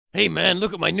Hey man,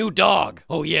 look at my new dog.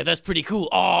 Oh yeah, that's pretty cool.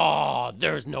 Aw,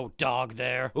 there's no dog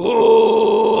there.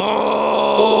 Oh.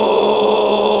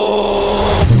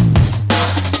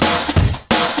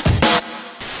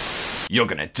 You're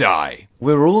gonna die.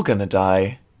 We're all gonna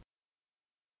die.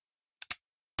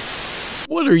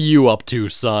 What are you up to,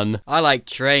 son? I like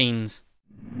trains.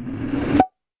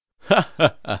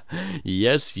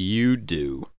 Yes, you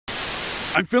do.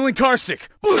 I'm feeling carsick.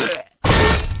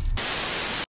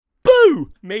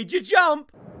 Boo! Made you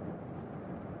jump.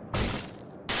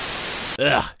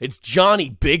 Ugh, it's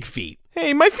Johnny Big Feet.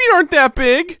 Hey, my feet aren't that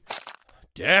big.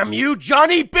 Damn you,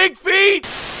 Johnny Big Feet!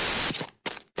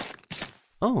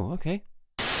 Oh, okay.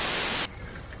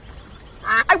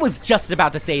 I was just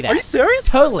about to say that. Are you serious?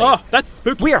 Totally. Oh, that's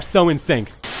spooky. We are so in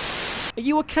sync. Are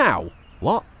you a cow?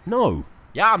 What? No.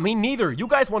 Yeah, me neither. You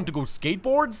guys want to go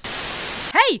skateboards?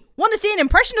 Hey, want to see an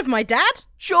impression of my dad?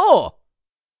 Sure.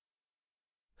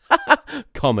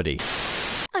 Comedy.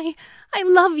 I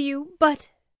love you,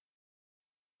 but...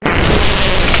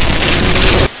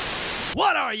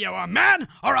 What are you, a man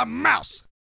or a mouse?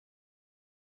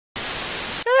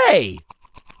 Hey!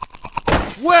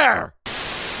 Where?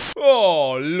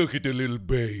 Oh, look at the little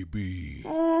baby.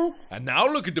 And now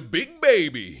look at the big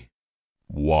baby.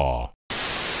 Wah.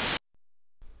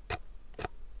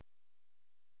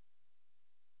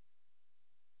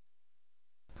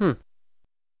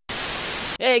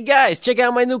 Hey guys, check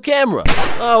out my new camera.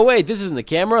 Oh wait, this isn't the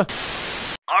camera.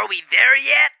 Are we there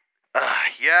yet?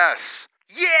 Yes.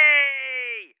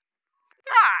 Yay!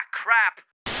 Ah, crap.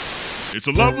 It's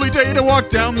a lovely day to walk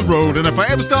down the road, and if I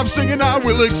ever stop singing, I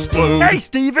will explode. Hey,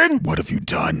 Steven! What have you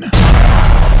done?